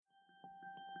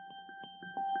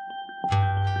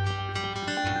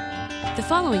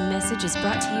following message is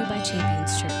brought to you by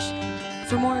Champions Church.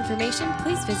 For more information,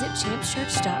 please visit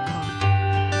championschurch.com.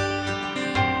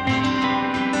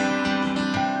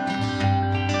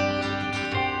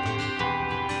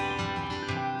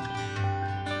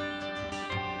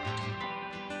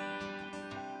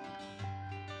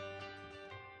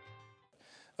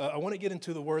 I want to get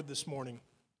into the Word this morning.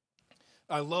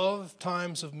 I love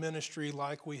times of ministry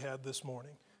like we had this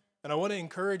morning. And I want to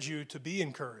encourage you to be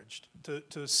encouraged,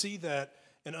 to see that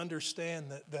and understand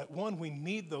that one, we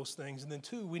need those things, and then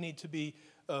two, we need to be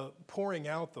pouring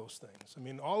out those things. I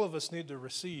mean, all of us need to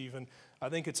receive, and I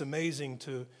think it's amazing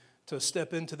to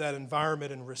step into that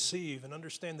environment and receive and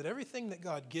understand that everything that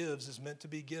God gives is meant to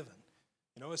be given.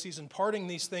 You know, as He's imparting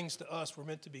these things to us, we're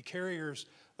meant to be carriers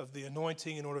of the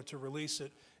anointing in order to release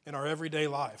it in our everyday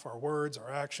life, our words,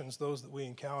 our actions, those that we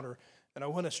encounter. And I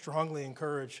want to strongly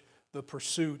encourage the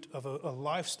pursuit of a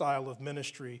lifestyle of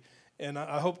ministry. And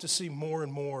I hope to see more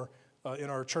and more in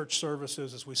our church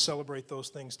services as we celebrate those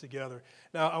things together.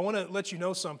 Now, I want to let you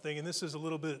know something, and this is a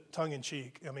little bit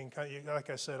tongue-in-cheek. I mean, like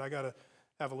I said, I got to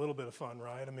have a little bit of fun,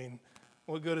 right? I mean,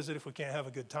 what good is it if we can't have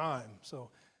a good time? So,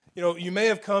 you know, you may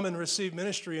have come and received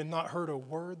ministry and not heard a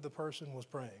word the person was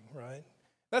praying, right?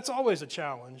 That's always a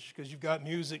challenge because you've got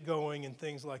music going and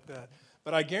things like that.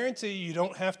 But I guarantee you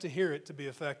don't have to hear it to be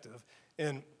effective.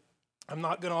 And I'm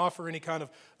not going to offer any kind of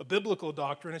a biblical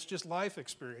doctrine. It's just life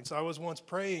experience. I was once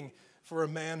praying for a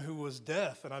man who was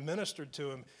deaf, and I ministered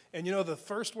to him. And, you know, the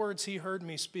first words he heard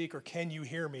me speak are, "Can you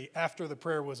hear me?" after the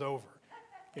prayer was over,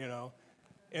 you know.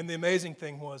 And the amazing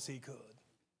thing was he could.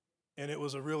 And it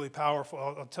was a really powerful,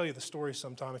 I'll tell you the story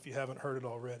sometime if you haven't heard it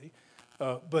already.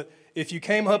 But if you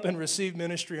came up and received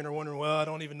ministry and are wondering, well, I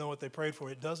don't even know what they prayed for,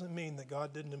 it doesn't mean that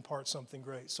God didn't impart something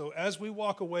great. So as we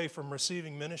walk away from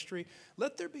receiving ministry,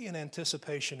 let there be an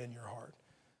anticipation in your heart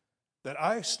that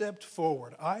I stepped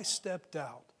forward, I stepped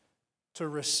out to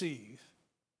receive,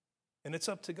 and it's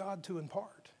up to God to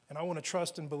impart. And I want to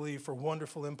trust and believe for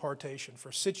wonderful impartation,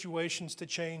 for situations to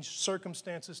change,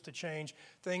 circumstances to change,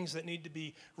 things that need to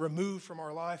be removed from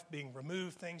our life being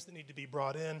removed, things that need to be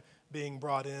brought in being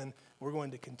brought in. We're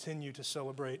going to continue to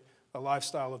celebrate a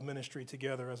lifestyle of ministry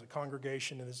together as a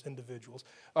congregation and as individuals.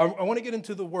 I want to get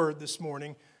into the Word this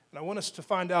morning, and I want us to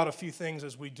find out a few things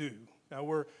as we do. Now,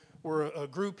 we're a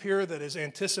group here that is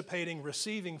anticipating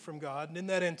receiving from God, and in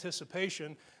that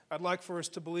anticipation, I'd like for us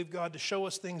to believe God to show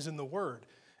us things in the Word.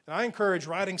 And I encourage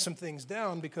writing some things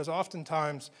down because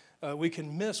oftentimes we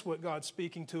can miss what God's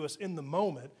speaking to us in the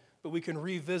moment, but we can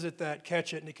revisit that,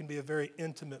 catch it, and it can be a very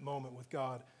intimate moment with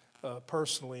God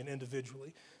personally and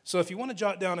individually. So if you want to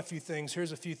jot down a few things,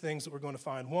 here's a few things that we're going to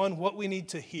find. One, what we need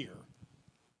to hear.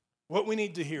 What we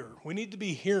need to hear. We need to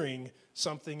be hearing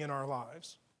something in our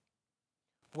lives.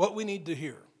 What we need to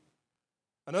hear.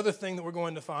 Another thing that we're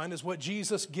going to find is what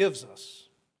Jesus gives us.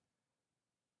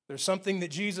 There's something that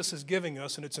Jesus is giving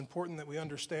us, and it's important that we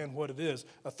understand what it is.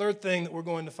 A third thing that we're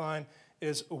going to find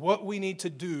is what we need to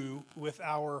do with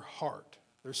our heart.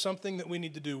 There's something that we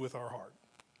need to do with our heart.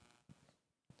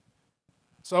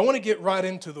 So I want to get right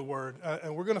into the Word,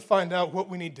 and we're going to find out what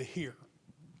we need to hear.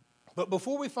 But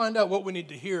before we find out what we need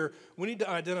to hear, we need to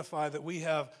identify that we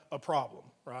have a problem,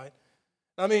 right?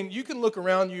 I mean, you can look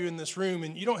around you in this room,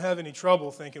 and you don't have any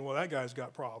trouble thinking, well, that guy's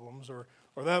got problems, or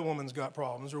that woman's got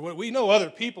problems, or what. We know other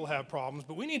people have problems,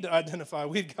 but we need to identify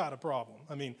we've got a problem.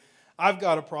 I mean, I've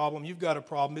got a problem, you've got a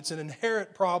problem. It's an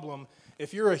inherent problem.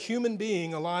 If you're a human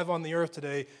being alive on the earth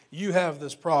today, you have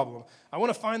this problem. I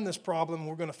want to find this problem.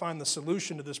 We're going to find the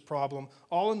solution to this problem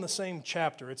all in the same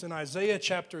chapter. It's in Isaiah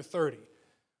chapter 30.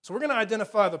 So we're going to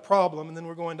identify the problem, and then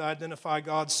we're going to identify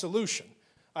God's solution.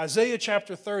 Isaiah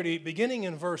chapter 30, beginning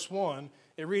in verse 1,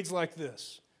 it reads like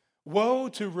this. Woe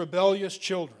to rebellious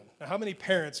children. Now, how many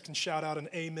parents can shout out an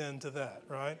amen to that,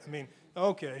 right? I mean,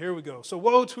 okay, here we go. So,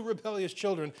 woe to rebellious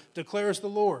children, declares the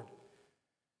Lord.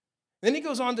 Then he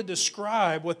goes on to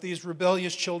describe what these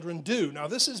rebellious children do. Now,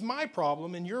 this is my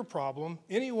problem and your problem.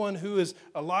 Anyone who is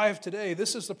alive today,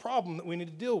 this is the problem that we need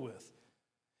to deal with.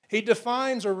 He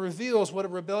defines or reveals what a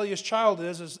rebellious child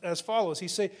is as follows. He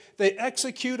says, they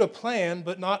execute a plan,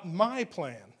 but not my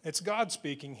plan. It's God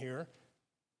speaking here.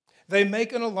 They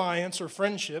make an alliance or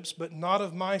friendships, but not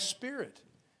of my spirit.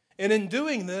 And in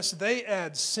doing this, they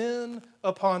add sin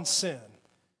upon sin.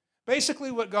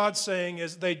 Basically, what God's saying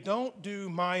is they don't do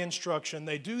my instruction,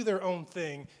 they do their own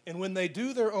thing, and when they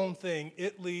do their own thing,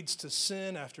 it leads to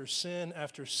sin after sin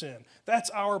after sin. That's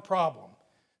our problem.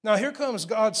 Now, here comes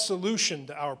God's solution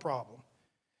to our problem.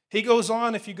 He goes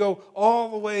on, if you go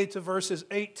all the way to verses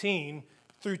 18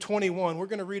 through 21, we're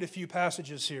going to read a few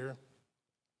passages here.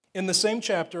 In the same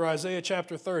chapter, Isaiah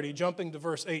chapter 30, jumping to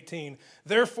verse 18,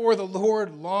 therefore the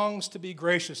Lord longs to be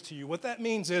gracious to you. What that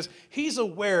means is he's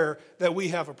aware that we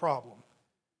have a problem.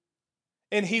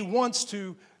 And he wants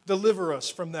to deliver us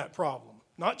from that problem.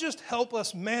 Not just help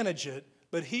us manage it,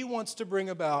 but he wants to bring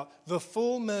about the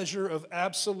full measure of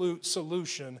absolute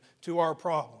solution to our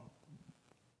problem.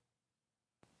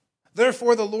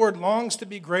 Therefore, the Lord longs to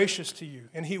be gracious to you,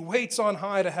 and he waits on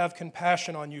high to have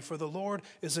compassion on you, for the Lord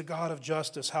is a God of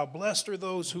justice. How blessed are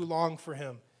those who long for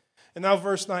him. And now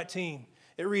verse 19,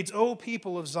 it reads, O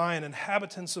people of Zion,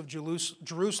 inhabitants of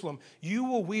Jerusalem, you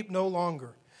will weep no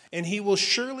longer, and he will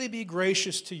surely be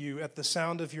gracious to you at the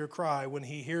sound of your cry when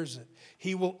he hears it.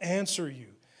 He will answer you.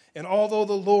 And although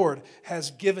the Lord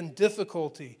has given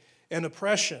difficulty and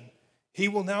oppression, he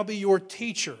will now be your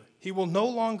teacher. He will no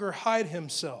longer hide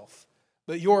himself,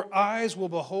 but your eyes will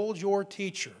behold your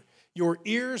teacher. Your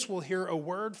ears will hear a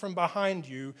word from behind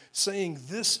you saying,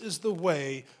 this is the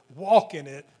way, walk in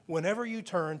it whenever you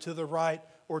turn to the right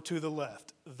or to the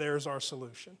left. There's our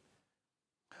solution.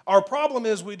 Our problem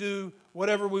is we do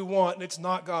whatever we want and it's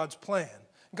not God's plan.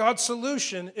 God's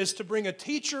solution is to bring a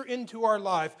teacher into our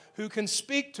life who can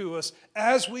speak to us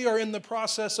as we are in the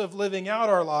process of living out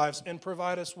our lives and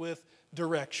provide us with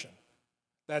direction.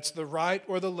 That's the right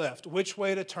or the left, which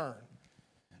way to turn.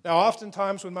 Now,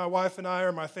 oftentimes when my wife and I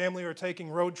or my family are taking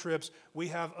road trips, we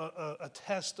have a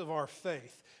test of our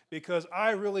faith because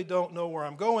I really don't know where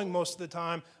I'm going most of the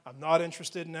time. I'm not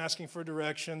interested in asking for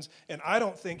directions, and I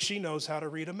don't think she knows how to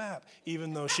read a map,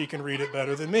 even though she can read it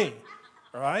better than me,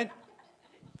 all right?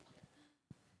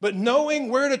 But knowing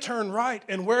where to turn right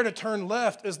and where to turn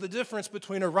left is the difference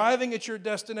between arriving at your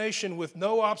destination with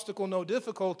no obstacle, no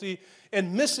difficulty,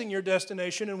 and missing your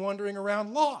destination and wandering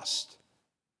around lost.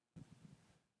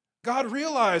 God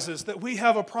realizes that we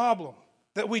have a problem,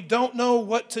 that we don't know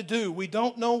what to do, we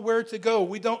don't know where to go,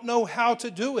 we don't know how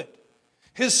to do it.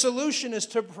 His solution is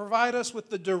to provide us with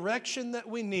the direction that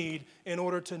we need in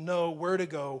order to know where to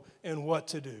go and what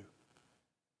to do.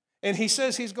 And he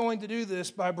says he's going to do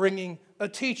this by bringing a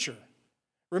teacher.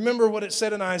 Remember what it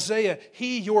said in Isaiah,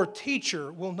 he, your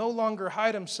teacher, will no longer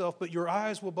hide himself, but your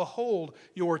eyes will behold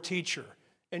your teacher,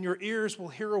 and your ears will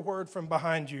hear a word from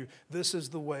behind you. This is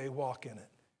the way, walk in it.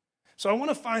 So I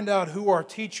want to find out who our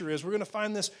teacher is. We're going to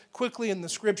find this quickly in the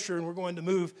Scripture, and we're going to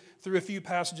move through a few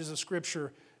passages of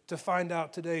Scripture to find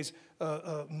out today's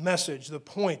message, the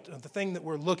point, the thing that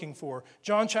we're looking for.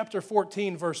 John chapter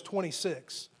 14, verse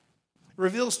 26.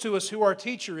 Reveals to us who our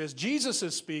teacher is. Jesus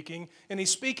is speaking, and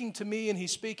he's speaking to me, and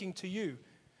he's speaking to you.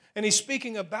 And he's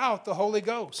speaking about the Holy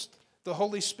Ghost, the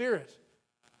Holy Spirit.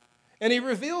 And he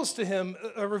reveals to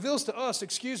us,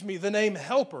 the name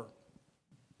Helper.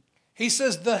 He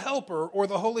says, the Helper, or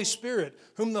the Holy Spirit,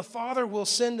 whom the Father will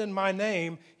send in my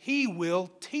name, he will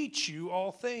teach you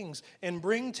all things and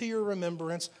bring to your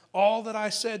remembrance all that I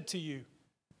said to you.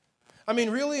 I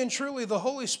mean, really and truly, the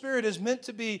Holy Spirit is meant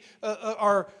to be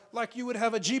like you would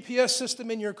have a GPS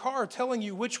system in your car telling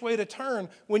you which way to turn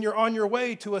when you're on your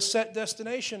way to a set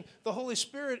destination. The Holy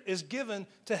Spirit is given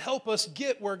to help us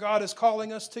get where God is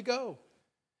calling us to go.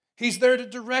 He's there to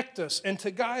direct us and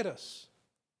to guide us.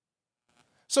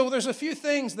 So there's a few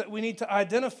things that we need to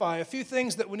identify, a few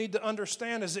things that we need to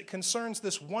understand as it concerns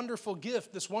this wonderful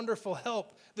gift, this wonderful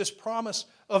help, this promise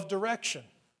of direction.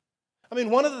 I mean,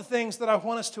 one of the things that I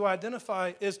want us to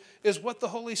identify is what the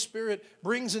Holy Spirit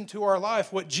brings into our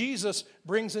life, what Jesus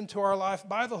brings into our life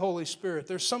by the Holy Spirit.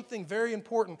 There's something very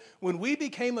important. When we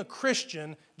became a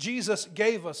Christian, Jesus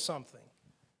gave us something.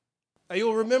 Now,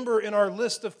 you'll remember in our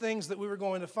list of things that we were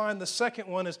going to find, the second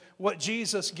one is what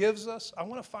Jesus gives us. I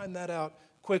want to find that out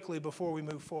quickly before we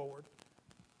move forward.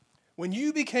 When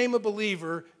you became a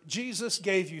believer, Jesus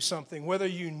gave you something, whether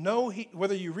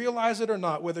you realize it or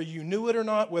not, whether you knew it or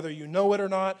not, whether you know it or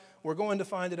not. We're going to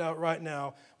find it out right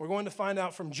now. We're going to find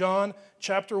out from John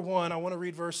chapter 1. I want to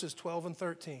read verses 12 and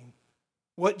 13.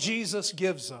 What Jesus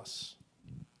gives us.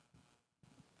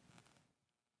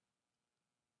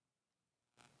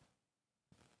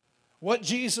 What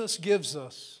Jesus gives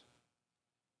us.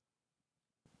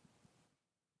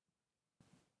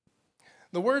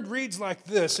 The word reads like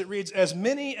this. It reads, as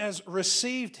many as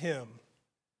received him,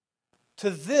 to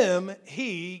them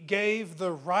he gave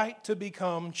the right to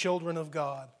become children of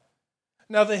God.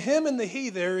 Now the him and the he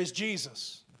there is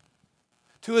Jesus.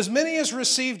 To as many as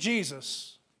received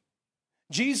Jesus,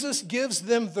 Jesus gives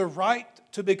them the right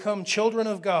to become children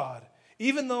of God,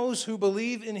 even those who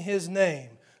believe in his name,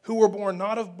 who were born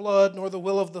not of blood, nor the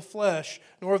will of the flesh,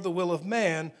 nor of the will of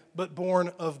man, but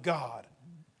born of God.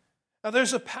 Now,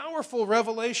 there's a powerful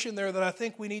revelation there that I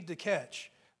think we need to catch.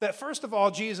 That first of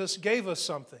all, Jesus gave us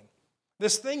something.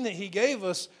 This thing that he gave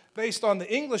us, based on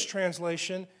the English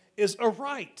translation, is a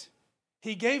right.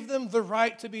 He gave them the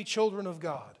right to be children of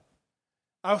God.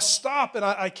 I'll stop and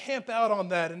I camp out on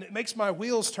that, and it makes my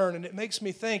wheels turn, and it makes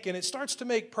me think, and it starts to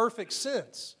make perfect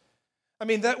sense. I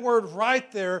mean, that word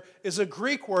right there is a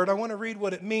Greek word. I want to read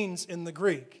what it means in the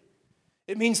Greek.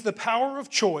 It means the power of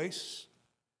choice,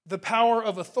 the power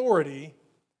of authority,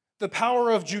 the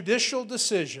power of judicial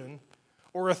decision,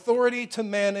 or authority to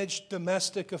manage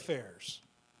domestic affairs.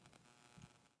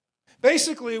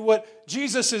 Basically, what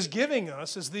Jesus is giving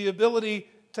us is the ability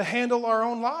to handle our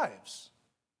own lives.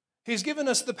 He's given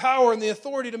us the power and the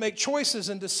authority to make choices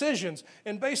and decisions.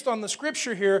 And based on the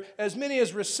scripture here, as many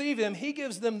as receive him, he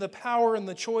gives them the power and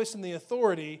the choice and the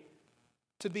authority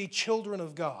to be children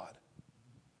of God.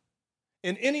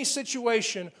 In any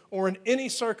situation or in any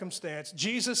circumstance,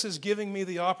 Jesus is giving me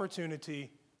the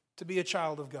opportunity to be a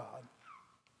child of God.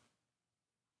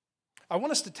 I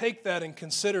want us to take that and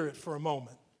consider it for a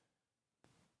moment.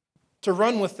 To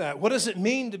run with that. What does it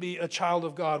mean to be a child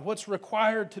of God? What's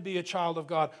required to be a child of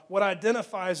God? What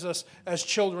identifies us as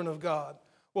children of God?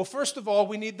 Well, first of all,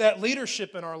 we need that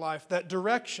leadership in our life, that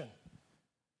direction.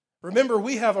 Remember,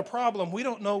 we have a problem. We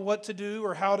don't know what to do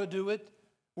or how to do it.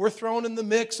 We're thrown in the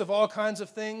mix of all kinds of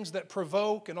things that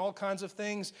provoke and all kinds of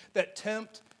things that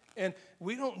tempt, and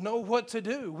we don't know what to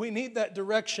do. We need that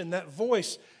direction, that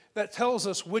voice that tells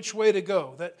us which way to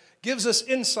go, that gives us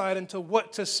insight into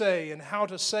what to say and how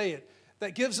to say it,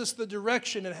 that gives us the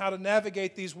direction and how to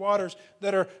navigate these waters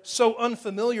that are so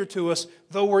unfamiliar to us,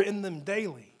 though we're in them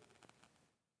daily.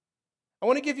 I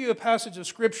want to give you a passage of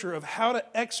Scripture of how to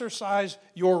exercise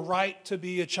your right to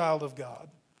be a child of God.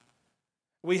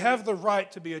 We have the right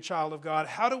to be a child of God.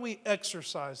 How do we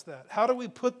exercise that? How do we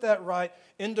put that right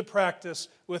into practice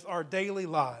with our daily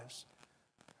lives?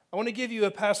 I want to give you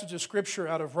a passage of Scripture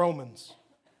out of Romans.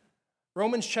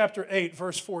 Romans chapter 8,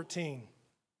 verse 14.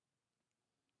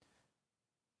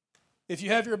 If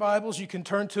you have your Bibles, you can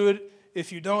turn to it.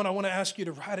 If you don't, I want to ask you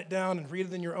to write it down and read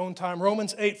it in your own time.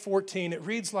 Romans 8:14, it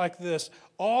reads like this: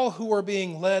 all who are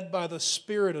being led by the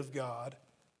Spirit of God,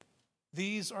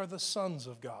 these are the sons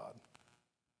of God.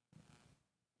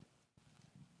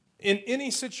 In any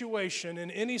situation,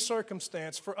 in any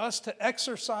circumstance, for us to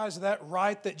exercise that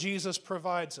right that Jesus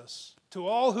provides us, to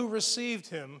all who received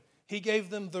him, he gave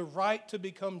them the right to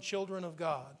become children of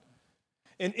God.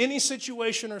 In any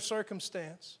situation or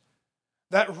circumstance,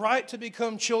 that right to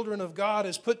become children of God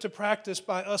is put to practice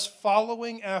by us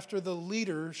following after the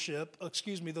leadership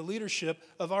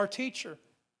of our teacher.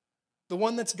 The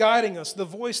one that's guiding us, the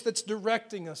voice that's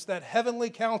directing us, that heavenly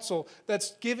counsel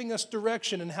that's giving us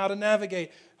direction in how to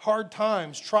navigate hard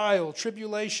times, trial,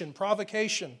 tribulation,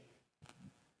 provocation.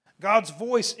 God's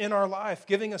voice in our life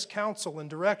giving us counsel and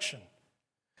direction.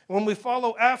 When we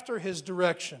follow after his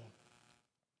direction,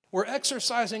 we're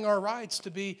exercising our rights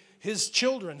to be his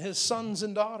children, his sons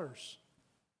and daughters.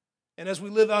 And as we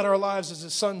live out our lives as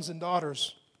his sons and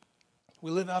daughters,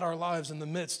 we live out our lives in the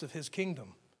midst of his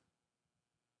kingdom.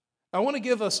 I want to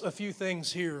give us a few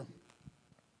things here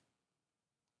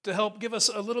to help give us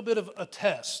a little bit of a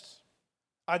test,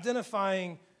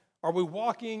 identifying, are we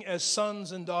walking as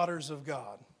sons and daughters of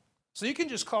God? So you can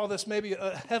just call this maybe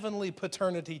a heavenly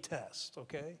paternity test,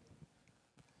 okay?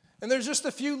 And there's just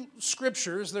a few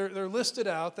scriptures, they're listed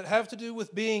out, that have to do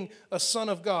with being a son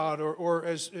of God, or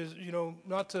as you know,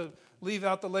 not to leave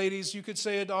out the ladies, you could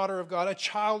say a daughter of God, a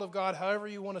child of God, however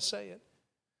you want to say it.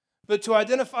 But to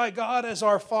identify God as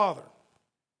our Father.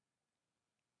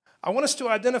 I want us to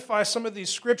identify some of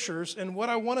these scriptures, and what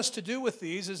I want us to do with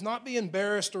these is not be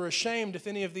embarrassed or ashamed if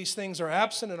any of these things are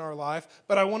absent in our life,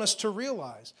 but I want us to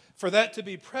realize, for that to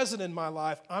be present in my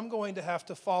life, I'm going to have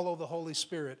to follow the Holy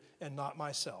Spirit and not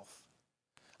myself.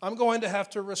 I'm going to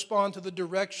have to respond to the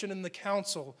direction and the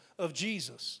counsel of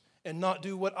Jesus and not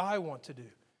do what I want to do.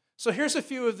 So here's a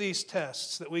few of these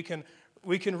tests that we can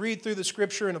read through the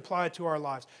scripture and apply it to our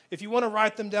lives. If you want to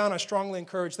write them down, I strongly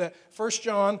encourage that. 1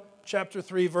 John chapter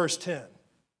 3, verse 10.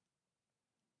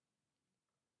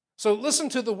 So listen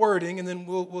to the wording, and then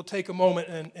we'll take a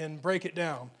moment and break it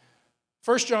down.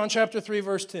 1 John chapter 3,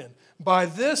 verse 10. By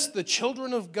this the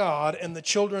children of God and the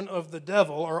children of the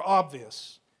devil are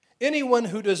obvious. Anyone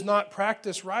who does not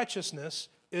practice righteousness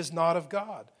is not of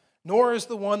God, nor is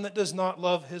the one that does not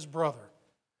love his brother.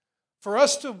 For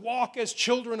us to walk as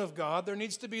children of God, there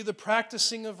needs to be the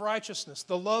practicing of righteousness,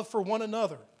 the love for one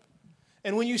another.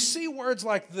 And when you see words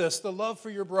like this, the love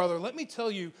for your brother, let me tell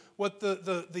you what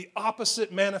the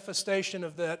opposite manifestation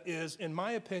of that is, in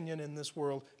my opinion, in this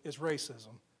world, is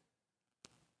racism.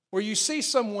 Where you see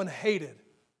someone hated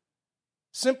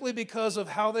simply because of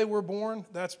how they were born,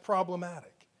 that's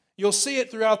problematic. You'll see it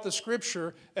throughout the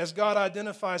Scripture as God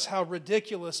identifies how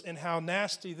ridiculous and how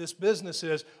nasty this business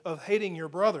is of hating your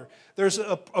brother. There's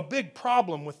a big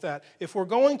problem with that. If we're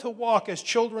going to walk as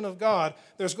children of God,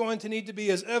 there's going to need to be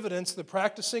as evidence the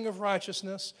practicing of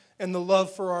righteousness and the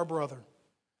love for our brother.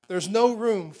 There's no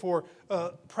room for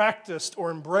practiced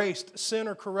or embraced sin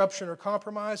or corruption or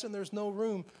compromise, and there's no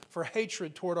room for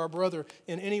hatred toward our brother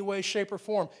in any way, shape, or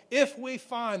form. If we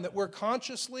find that we're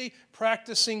consciously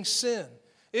practicing sin,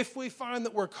 if we find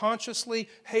that we're consciously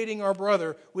hating our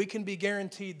brother, we can be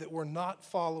guaranteed that we're not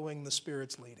following the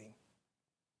Spirit's leading.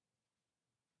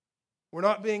 We're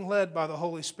not being led by the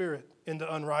Holy Spirit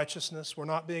into unrighteousness. We're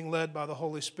not being led by the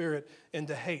Holy Spirit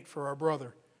into hate for our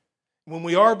brother. When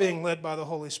we are being led by the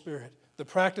Holy Spirit, the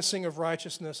practicing of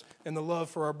righteousness and the love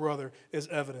for our brother is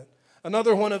evident.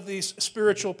 Another one of these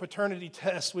spiritual paternity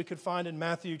tests we could find in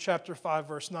Matthew chapter 5,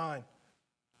 verse 9.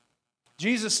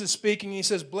 Jesus is speaking. He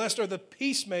says, "Blessed are the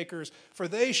peacemakers, for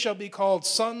they shall be called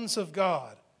sons of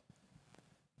God."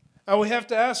 Now we have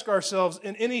to ask ourselves,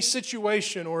 in any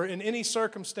situation or in any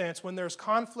circumstance, when there's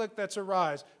conflict that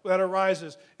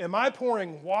arises, am I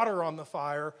pouring water on the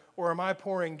fire or am I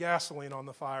pouring gasoline on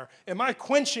the fire? Am I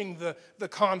quenching the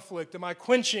conflict? Am I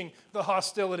quenching the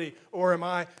hostility? Or am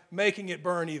I making it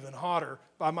burn even hotter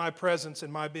by my presence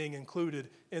and my being included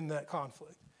in that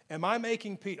conflict? Am I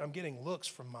making peace? I'm getting looks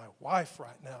from my wife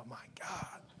right now. My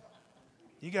God.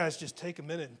 You guys just take a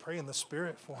minute and pray in the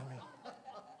Spirit for me.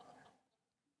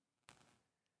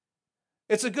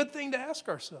 It's a good thing to ask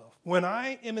ourselves. When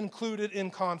I am included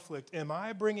in conflict, am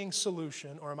I bringing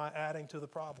solution or am I adding to the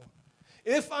problem?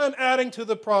 If I'm adding to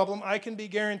the problem, I can be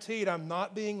guaranteed I'm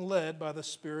not being led by the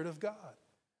Spirit of God.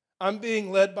 I'm being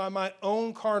led by my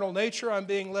own carnal nature. I'm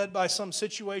being led by some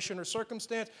situation or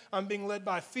circumstance. I'm being led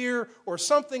by fear or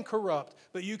something corrupt.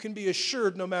 But you can be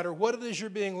assured no matter what it is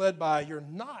you're being led by, you're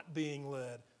not being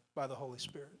led by the Holy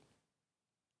Spirit.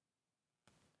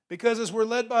 Because as we're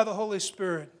led by the Holy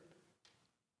Spirit,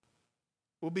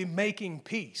 we'll be making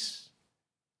peace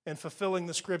and fulfilling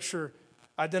the Scripture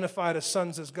identified as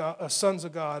sons of God,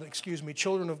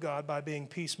 children of God, by being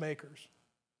peacemakers.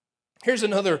 Here's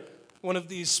another one of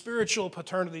these spiritual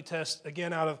paternity tests,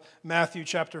 again out of Matthew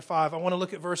chapter 5. I want to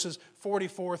look at verses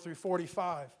 44 through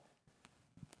 45.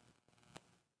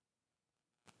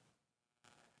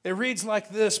 It reads like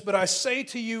this, "But I say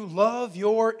to you, love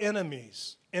your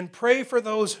enemies and pray for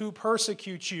those who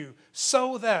persecute you,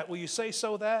 so that," will you say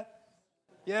so that?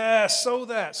 Yeah, so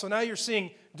that. So now you're seeing,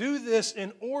 do this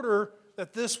in order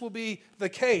that this will be the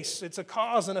case. It's a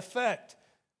cause and effect.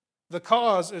 The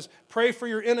cause is pray for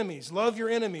your enemies, love your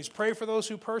enemies, pray for those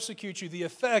who persecute you. The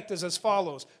effect is as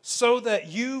follows, so that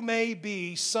you may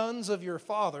be sons of your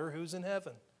Father who's in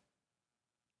heaven.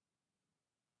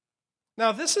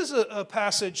 Now, this is a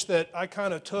passage that I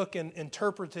kind of took and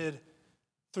interpreted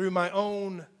through my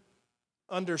own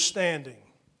understanding,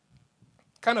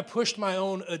 kind of pushed my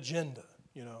own agenda,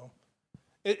 you know.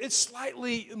 It's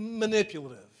slightly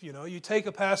manipulative, you know. You take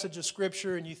a passage of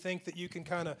Scripture and you think that you can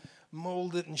kind of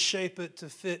mold it and shape it to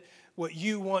fit what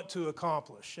you want to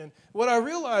accomplish. And what I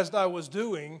realized I was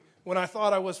doing when I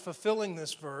thought I was fulfilling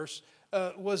this verse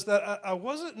was that I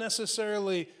wasn't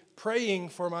necessarily praying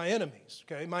for my enemies.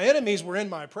 Okay, my enemies were in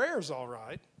my prayers, all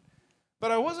right, but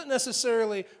I wasn't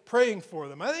necessarily praying for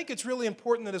them. I think it's really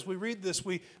important that as we read this,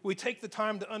 we take the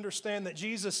time to understand that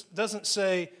Jesus doesn't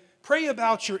say, pray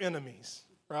about your enemies,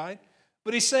 right?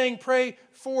 But he's saying, pray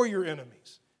for your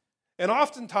enemies. And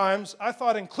oftentimes, I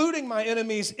thought including my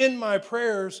enemies in my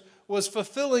prayers was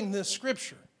fulfilling this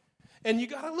Scripture. And you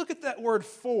got to look at that word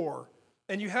 "for,"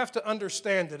 and you have to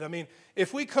understand it. I mean,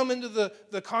 if we come into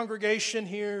the congregation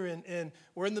here and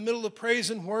we're in the middle of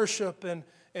praise and worship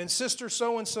and Sister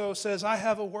so-and-so says, I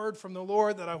have a word from the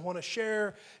Lord that I want to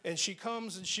share, and she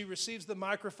comes and she receives the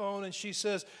microphone and she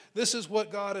says, this is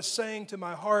what God is saying to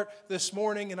my heart this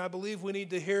morning, and I believe we need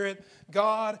to hear it.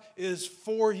 God is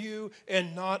for you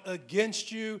and not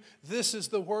against you. This is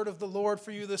the word of the Lord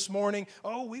for you this morning.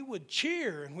 Oh, we would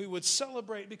cheer and we would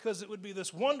celebrate because it would be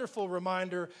this wonderful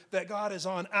reminder that God is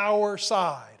on our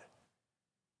side.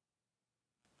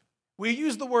 We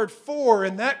use the word "for"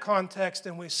 in that context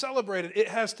and we celebrate it. It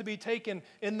has to be taken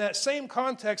in that same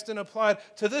context and applied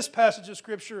to this passage of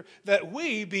Scripture, that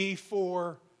we be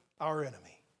for our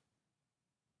enemy.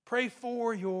 Pray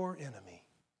for your enemy.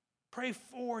 Pray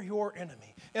for your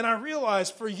enemy. And I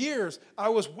realized for years I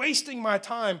was wasting my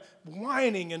time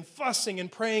whining and fussing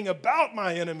and praying about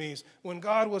my enemies when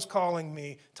God was calling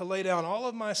me to lay down all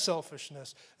of my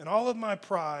selfishness and all of my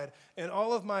pride and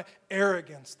all of my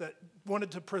arrogance that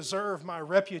wanted to preserve my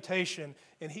reputation,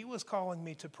 and he was calling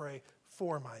me to pray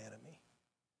for my enemy.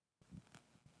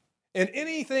 And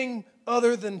anything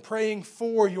other than praying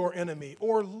for your enemy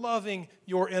or loving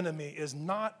your enemy is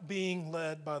not being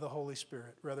led by the Holy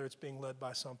Spirit. Rather, it's being led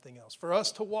by something else. For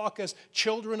us to walk as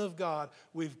children of God,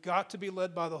 we've got to be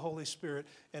led by the Holy Spirit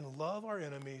and love our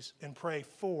enemies and pray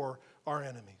for our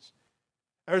enemies.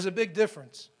 There's a big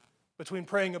difference between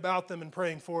praying about them and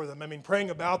praying for them. I mean,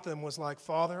 praying about them was like,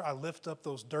 Father, I lift up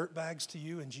those dirt bags to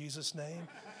you in Jesus' name.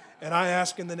 And I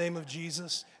ask in the name of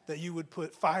Jesus that you would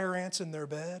put fire ants in their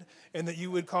bed and that you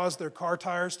would cause their car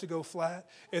tires to go flat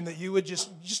and that you would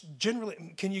just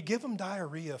generally, can you give them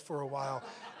diarrhea for a while?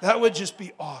 That would just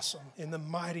be awesome in the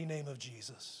mighty name of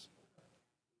Jesus.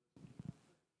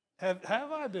 Have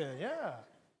I been? Yeah.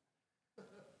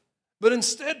 But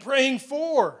instead praying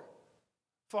for,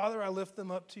 Father, I lift them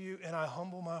up to you and I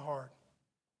humble my heart.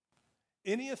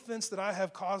 Any offense that I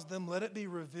have caused them, let it be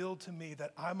revealed to me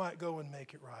that I might go and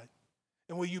make it right.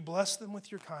 And will you bless them with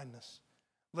your kindness?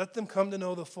 Let them come to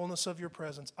know the fullness of your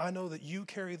presence. I know that you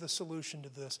carry the solution to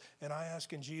this, and I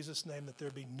ask in Jesus' name that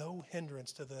there be no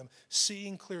hindrance to them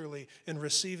seeing clearly and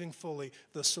receiving fully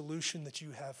the solution that you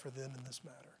have for them in this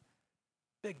matter.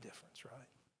 Big difference, right?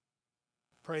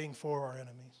 Praying for our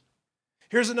enemies.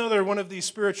 Here's another one of these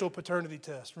spiritual paternity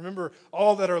tests. Remember,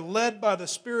 all that are led by the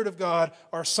Spirit of God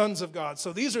are sons of God.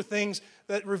 So these are things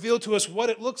that reveal to us what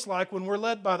it looks like when we're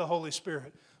led by the Holy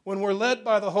Spirit. When we're led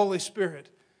by the Holy Spirit,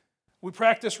 we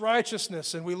practice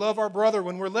righteousness and we love our brother.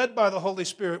 When we're led by the Holy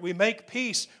Spirit, we make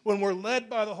peace. When we're led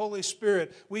by the Holy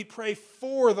Spirit, we pray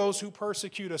for those who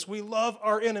persecute us. We love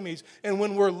our enemies. And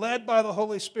when we're led by the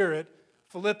Holy Spirit,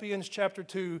 Philippians chapter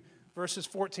 2, verses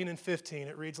 14 and 15,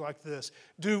 it reads like this.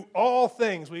 Do all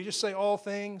things. Will you just say all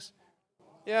things?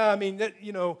 Yeah, I mean,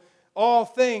 all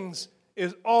things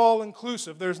is all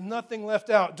inclusive. There's nothing left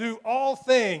out. Do all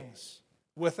things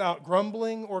without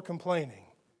grumbling or complaining.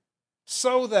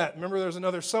 So that, remember there's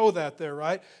another so that there,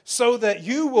 right? So that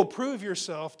you will prove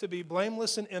yourself to be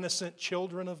blameless and innocent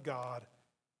children of God,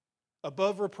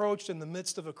 above reproach in the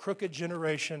midst of a crooked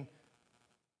generation,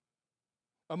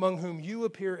 among whom you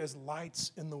appear as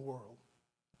lights in the world.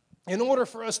 In order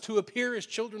for us to appear as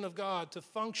children of God, to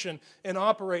function and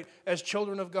operate as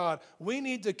children of God, we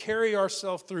need to carry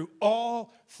ourselves through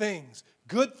all things.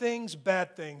 Good things,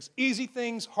 bad things, easy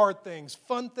things, hard things,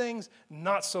 fun things,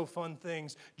 not so fun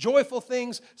things, joyful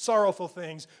things, sorrowful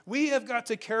things. We have got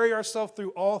to carry ourselves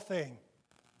through all things,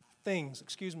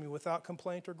 without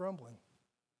complaint or grumbling.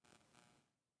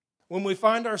 When we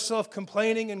find ourselves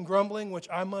complaining and grumbling, which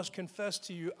I must confess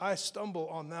to you, I stumble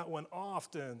on that one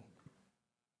often.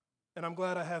 And I'm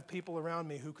glad I have people around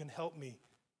me who can help me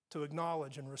to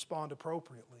acknowledge and respond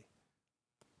appropriately.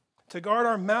 To guard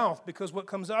our mouth, because what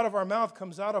comes out of our mouth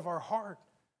comes out of our heart.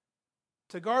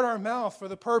 To guard our mouth for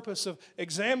the purpose of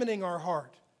examining our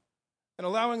heart and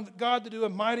allowing God to do a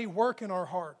mighty work in our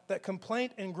heart, that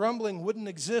complaint and grumbling wouldn't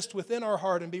exist within our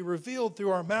heart and be revealed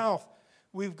through our mouth.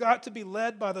 We've got to be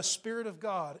led by the Spirit of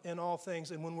God in all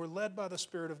things. And when we're led by the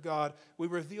Spirit of God, we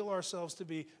reveal ourselves to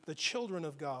be the children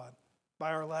of God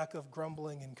by our lack of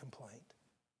grumbling and complaint.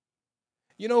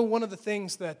 You know, one of the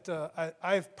things that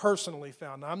I've personally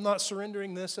found, now I'm not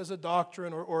surrendering this as a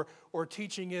doctrine or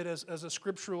teaching it as a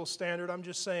scriptural standard. I'm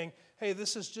just saying, hey,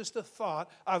 this is just a thought.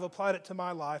 I've applied it to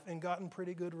my life and gotten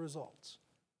pretty good results.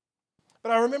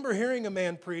 But I remember hearing a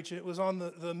man preach, and it was on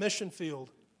the mission field.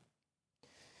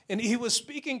 And he was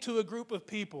speaking to a group of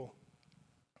people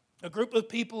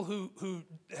who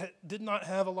did not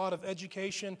have a lot of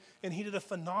education, and he did a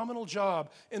phenomenal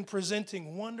job in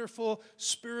presenting wonderful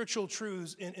spiritual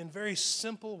truths in very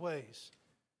simple ways.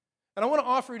 And I want to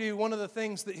offer to you one of the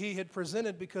things that he had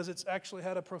presented because it's actually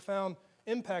had a profound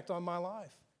impact on my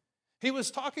life. He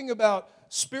was talking about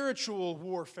spiritual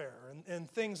warfare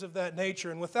and things of that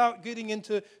nature, and without getting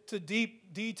into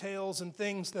deep details and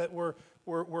things that were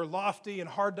lofty and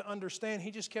hard to understand,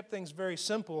 he just kept things very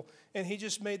simple, and he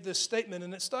just made this statement,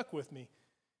 and it stuck with me.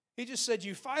 He just said,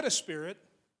 you fight a spirit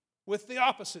with the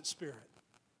opposite spirit.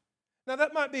 Now,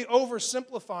 that might be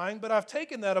oversimplifying, but I've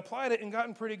taken that, applied it, and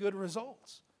gotten pretty good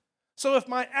results. So if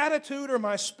my attitude or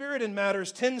my spirit in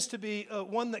matters tends to be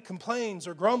one that complains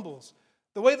or grumbles,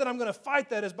 the way that I'm going to fight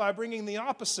that is by bringing the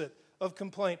opposite of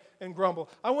complaint and grumble.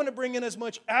 I want to bring in as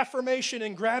much affirmation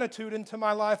and gratitude into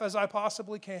my life as I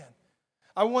possibly can.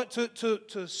 I want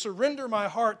to surrender my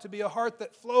heart to be a heart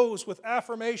that flows with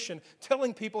affirmation,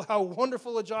 telling people how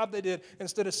wonderful a job they did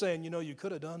instead of saying, you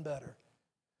could have done better.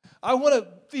 I want to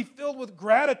be filled with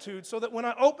gratitude so that when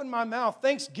I open my mouth,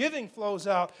 thanksgiving flows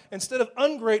out instead of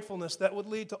ungratefulness that would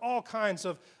lead to all kinds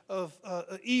of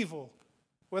evil,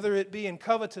 whether it be in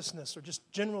covetousness or just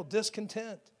general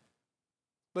discontent.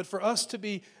 But for us to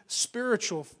be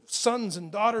spiritual sons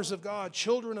and daughters of God,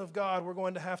 children of God, we're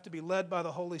going to have to be led by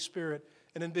the Holy Spirit.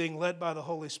 And in being led by the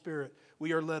Holy Spirit,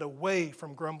 we are led away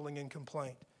from grumbling and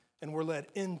complaint. And we're led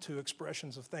into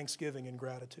expressions of thanksgiving and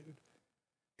gratitude.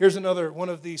 Here's another one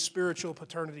of these spiritual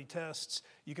paternity tests.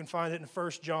 You can find it in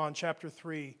 1 John chapter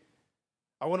 3.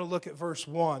 I want to look at verse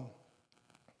 1.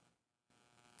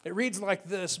 It reads like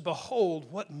this: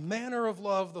 "Behold, what manner of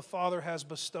love the Father has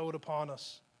bestowed upon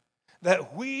us,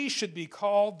 that we should be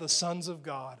called the sons of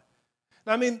God."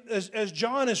 Now, I mean, as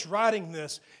John is writing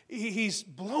this, he's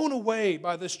blown away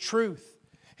by this truth.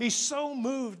 He's so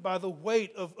moved by the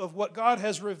weight of what God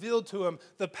has revealed to him,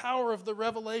 the power of the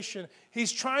revelation.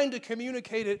 He's trying to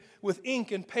communicate it with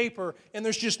ink and paper, and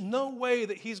there's just no way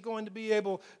that he's going to be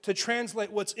able to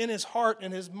translate what's in his heart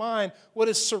and his mind, what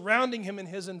is surrounding him in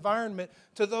his environment,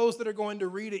 to those that are going to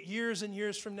read it years and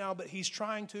years from now. But he's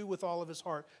trying to, with all of his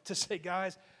heart, to say,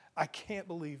 guys, I can't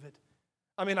believe it.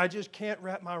 I mean, I just can't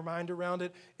wrap my mind around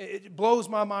it. It blows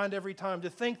my mind every time to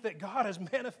think that God has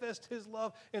manifested His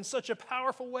love in such a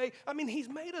powerful way. I mean, He's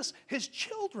made us His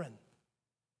children.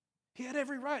 He had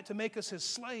every right to make us His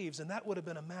slaves, and that would have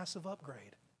been a massive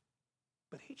upgrade.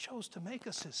 But He chose to make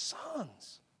us His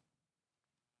sons.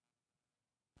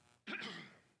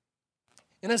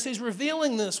 And as He's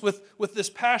revealing this with this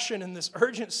passion and this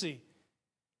urgency,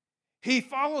 He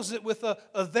follows it with a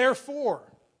therefore.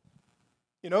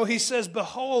 You know, He says,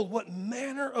 "Behold, what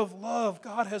manner of love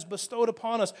God has bestowed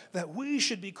upon us, that we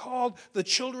should be called the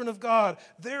children of God.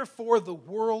 Therefore, the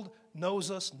world knows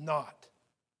us not."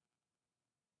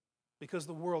 Because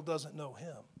the world doesn't know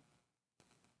Him.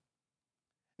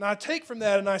 Now, I take from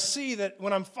that and I see that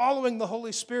when I'm following the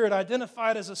Holy Spirit,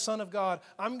 identified as a son of God,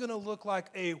 I'm going to look like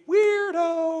a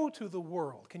weirdo to the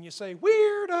world. Can you say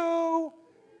weirdo?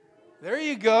 There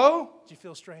you go. Did you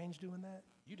feel strange doing that?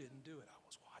 You didn't do it. I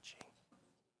was watching.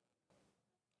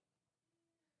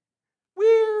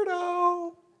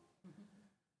 Weirdo.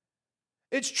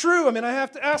 It's true. I mean, I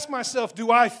have to ask myself,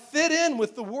 do I fit in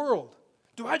with the world?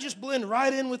 Do I just blend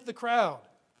right in with the crowd?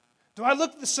 Do I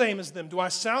look the same as them? Do I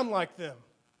sound like them?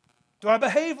 Do I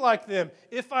behave like them?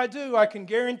 If I do, I can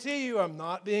guarantee you I'm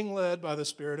not being led by the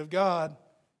Spirit of God.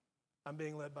 I'm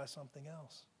being led by something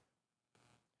else.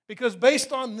 Because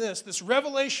based on this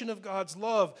revelation of God's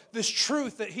love, this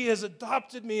truth that He has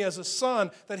adopted me as a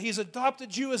son, that He's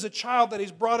adopted you as a child, that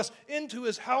He's brought us into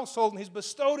His household and He's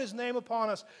bestowed His name upon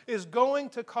us, is going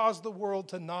to cause the world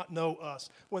to not know us.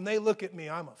 When they look at me,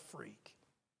 I'm a freak.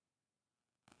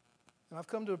 And I've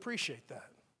come to appreciate that.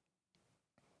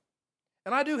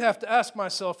 And I do have to ask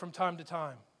myself from time to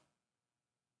time,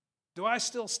 do I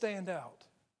still stand out?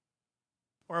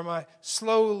 Or am I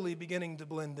slowly beginning to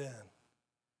blend in?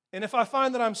 And if I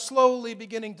find that I'm slowly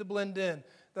beginning to blend in,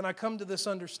 then I come to this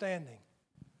understanding.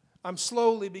 I'm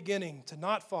slowly beginning to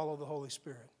not follow the Holy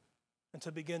Spirit and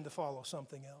to begin to follow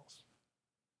something else.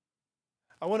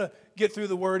 I want to get through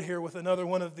the Word here with another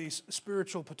one of these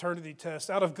spiritual paternity tests.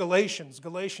 Out of Galatians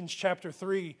chapter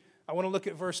 3, I want to look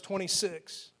at verse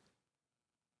 26.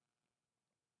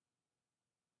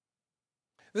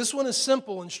 This one is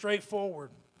simple and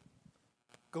straightforward.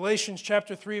 Galatians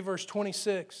chapter 3, verse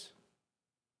 26.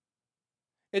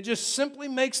 It just simply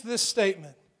makes this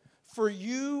statement: "For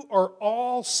you are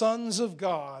all sons of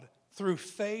God through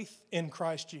faith in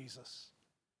Christ Jesus."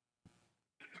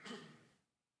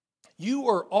 You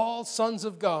are all sons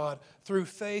of God through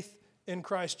faith in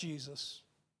Christ Jesus.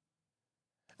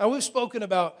 Now, we've spoken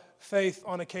about faith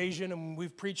on occasion, and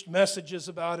we've preached messages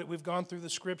about it. We've gone through the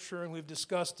Scripture, and we've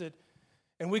discussed it.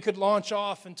 And we could launch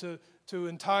off into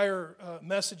entire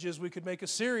messages. We could make a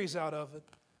series out of it.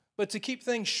 But to keep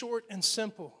things short and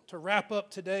simple, to wrap up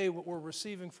today what we're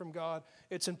receiving from God,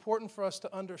 it's important for us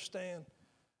to understand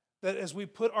that as we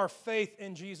put our faith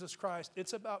in Jesus Christ,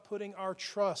 it's about putting our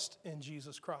trust in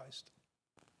Jesus Christ.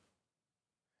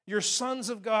 You're sons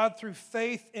of God through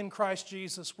faith in Christ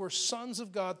Jesus. We're sons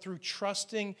of God through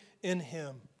trusting in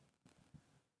Him.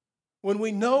 When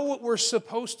we know what we're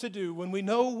supposed to do, when we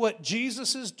know what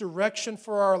Jesus' direction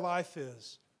for our life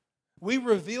is, we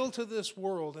reveal to this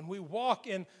world and we walk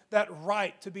in that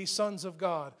right to be sons of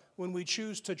God when we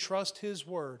choose to trust His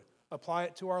Word, apply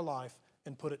it to our life,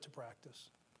 and put it to practice.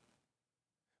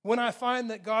 When I find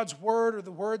that God's Word or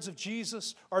the words of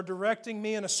Jesus are directing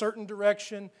me in a certain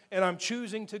direction and I'm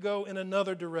choosing to go in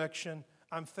another direction,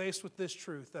 I'm faced with this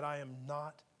truth that I am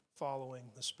not following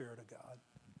the Spirit of God.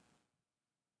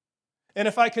 And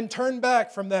if I can turn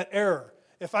back from that error,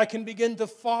 if I can begin to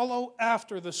follow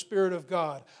after the Spirit of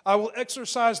God, I will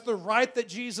exercise the right that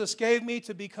Jesus gave me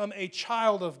to become a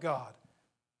child of God.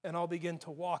 And I'll begin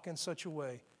to walk in such a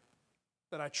way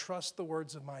that I trust the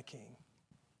words of my King.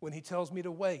 When He tells me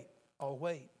to wait, I'll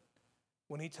wait.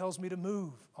 When He tells me to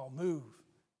move, I'll move.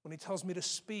 When He tells me to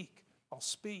speak, I'll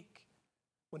speak.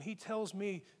 When He tells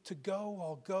me to go,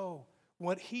 I'll go.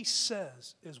 What He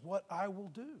says is what I will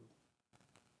do.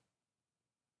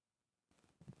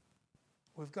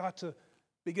 We've got to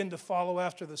begin to follow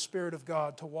after the Spirit of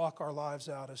God to walk our lives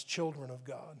out as children of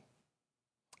God.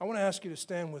 I want to ask you to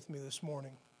stand with me this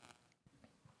morning.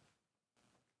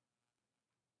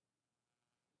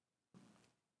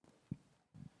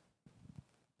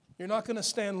 You're not going to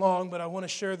stand long, but I want to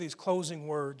share these closing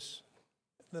words.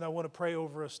 Then I want to pray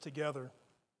over us together.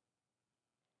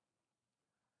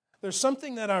 There's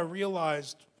something that I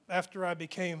realized after I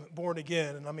became born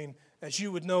again, and I mean, as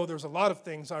you would know, there's a lot of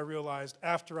things I realized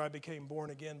after I became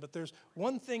born again, but there's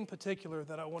one thing particular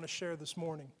that I want to share this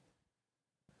morning.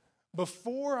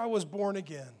 Before I was born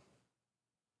again,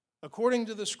 according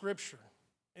to the Scripture,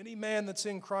 any man that's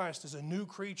in Christ is a new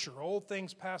creature. Old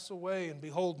things pass away, and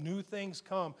behold, new things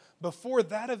come. Before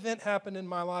that event happened in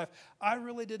my life, I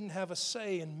really didn't have a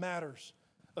say in matters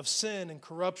of sin and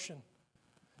corruption.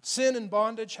 Sin and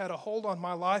bondage had a hold on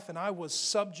my life, and I was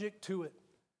subject to it.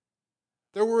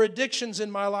 There were addictions in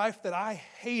my life that I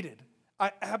hated.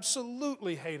 I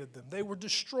absolutely hated them. They were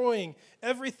destroying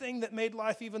everything that made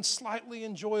life even slightly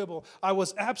enjoyable. I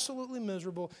was absolutely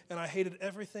miserable, and I hated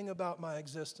everything about my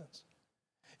existence.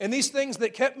 And these things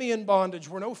that kept me in bondage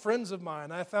were no friends of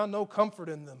mine. I found no comfort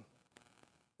in them.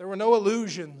 There were no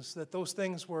illusions that those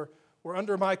things were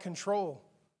under my control.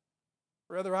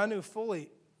 Rather, I knew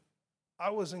fully I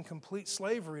was in complete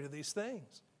slavery to these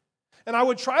things. And I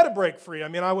would try to break free. I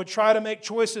mean, I would try to make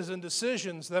choices and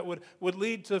decisions that would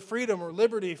lead to freedom or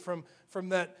liberty from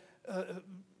that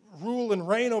rule and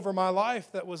reign over my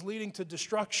life that was leading to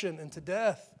destruction and to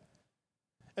death.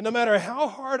 And no matter how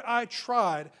hard I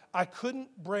tried, I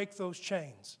couldn't break those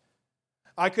chains.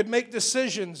 I could make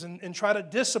decisions and try to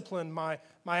discipline my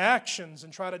actions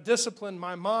and try to discipline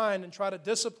my mind and try to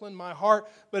discipline my heart,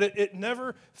 but it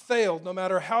never failed. No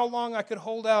matter how long I could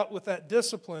hold out with that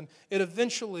discipline, it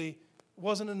eventually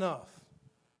wasn't enough.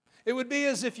 It would be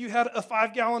as if you had a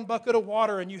 5-gallon bucket of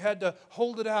water and you had to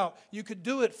hold it out. You could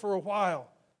do it for a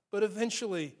while, but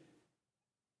eventually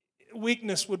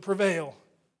weakness would prevail.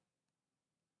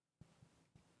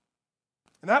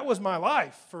 And that was my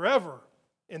life forever,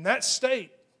 in that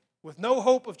state, with no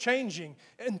hope of changing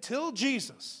until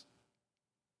Jesus.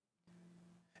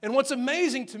 And what's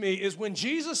amazing to me is when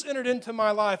Jesus entered into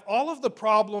my life, all of the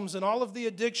problems and all of the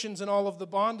addictions and all of the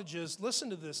bondages, listen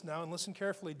to this now and listen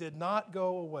carefully, did not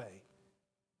go away.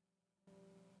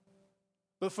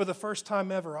 But for the first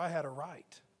time ever, I had a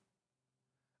right.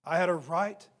 I had a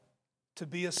right to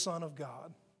be a son of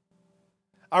God.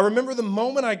 I remember the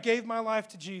moment I gave my life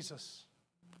to Jesus.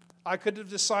 I could have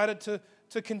decided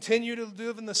to continue to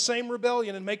live in the same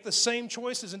rebellion and make the same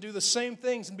choices and do the same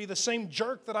things and be the same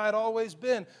jerk that I had always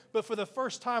been. But for the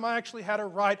first time, I actually had a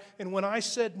right. And when I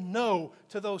said no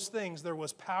to those things, there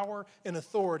was power and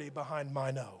authority behind my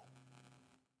no.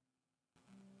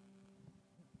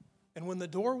 And when the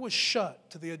door was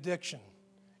shut to the addiction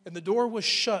and the door was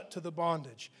shut to the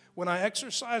bondage, when I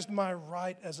exercised my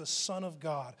right as a son of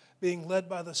God, being led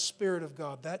by the Spirit of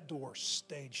God, that door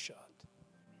stayed shut.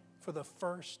 For the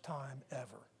first time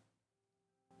ever.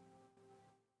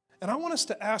 And I want us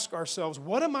to ask ourselves,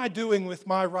 what am I doing with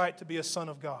my right to be a son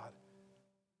of God?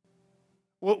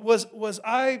 Was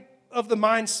I of the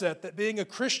mindset that being a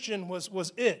Christian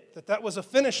was it, that was a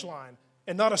finish line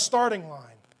and not a starting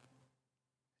line?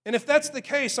 And if that's the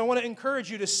case, I want to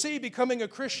encourage you to see becoming a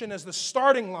Christian as the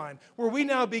starting line, where we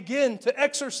now begin to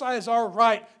exercise our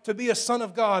right to be a son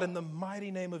of God in the mighty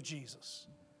name of Jesus.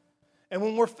 And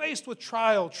when we're faced with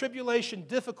trial, tribulation,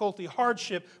 difficulty,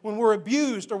 hardship, when we're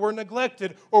abused or we're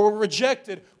neglected or we're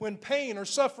rejected, when pain or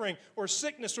suffering or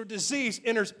sickness or disease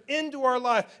enters into our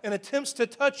life and attempts to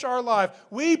touch our life,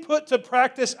 we put to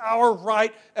practice our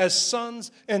right as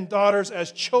sons and daughters,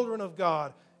 as children of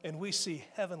God, and we see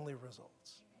heavenly results.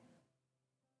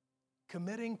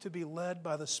 Committing to be led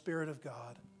by the Spirit of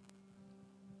God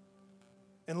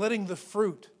and letting the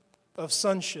fruit of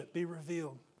sonship be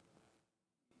revealed.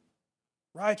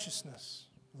 Righteousness,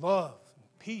 love,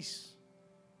 peace,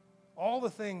 all the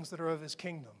things that are of His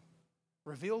kingdom,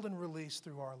 revealed and released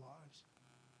through our lives.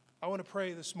 I want to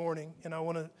pray this morning, and I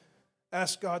want to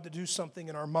ask God to do something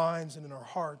in our minds and in our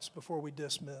hearts before we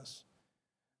dismiss.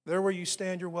 There where you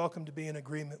stand, you're welcome to be in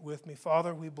agreement with me.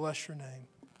 Father, we bless your name.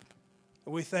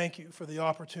 We thank you for the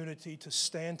opportunity to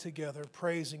stand together,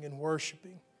 praising and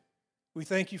worshiping. We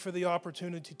thank you for the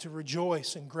opportunity to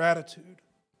rejoice in gratitude.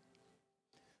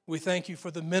 We thank you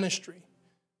for the ministry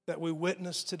that we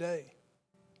witnessed today.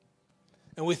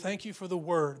 And we thank you for the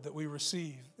word that we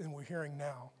receive and we're hearing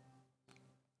now.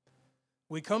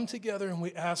 We come together and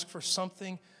we ask for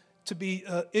something to be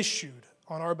issued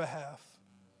on our behalf,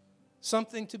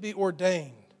 something to be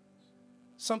ordained,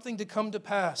 something to come to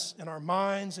pass in our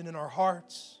minds and in our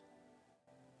hearts.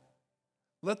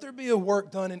 Let there be a work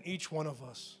done in each one of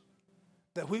us,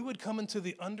 that we would come into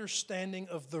the understanding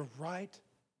of the right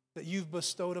that you've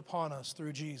bestowed upon us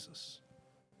through Jesus.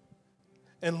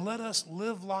 And let us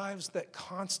live lives that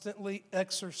constantly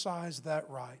exercise that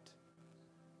right,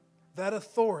 that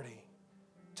authority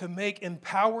to make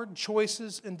empowered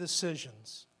choices and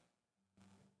decisions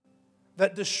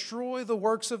that destroy the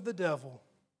works of the devil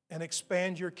and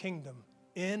expand your kingdom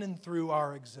in and through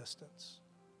our existence.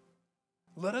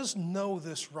 Let us know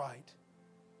this right.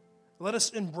 Let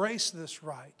us embrace this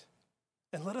right.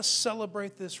 And let us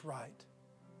celebrate this right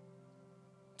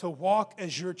to walk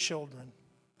as your children,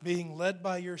 being led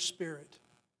by your Spirit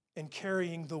and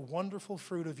carrying the wonderful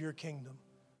fruit of your kingdom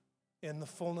in the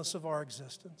fullness of our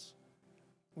existence.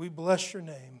 We bless your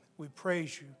name, we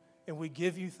praise you, and we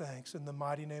give you thanks in the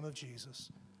mighty name of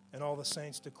Jesus. And all the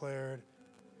saints declared,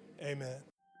 amen.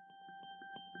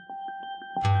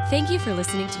 Thank you for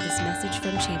listening to this message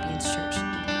from Champions Church.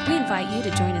 We invite you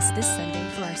to join us this Sunday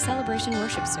for our celebration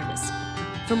worship service.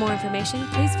 For more information,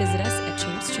 please visit us at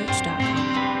championschurch.com.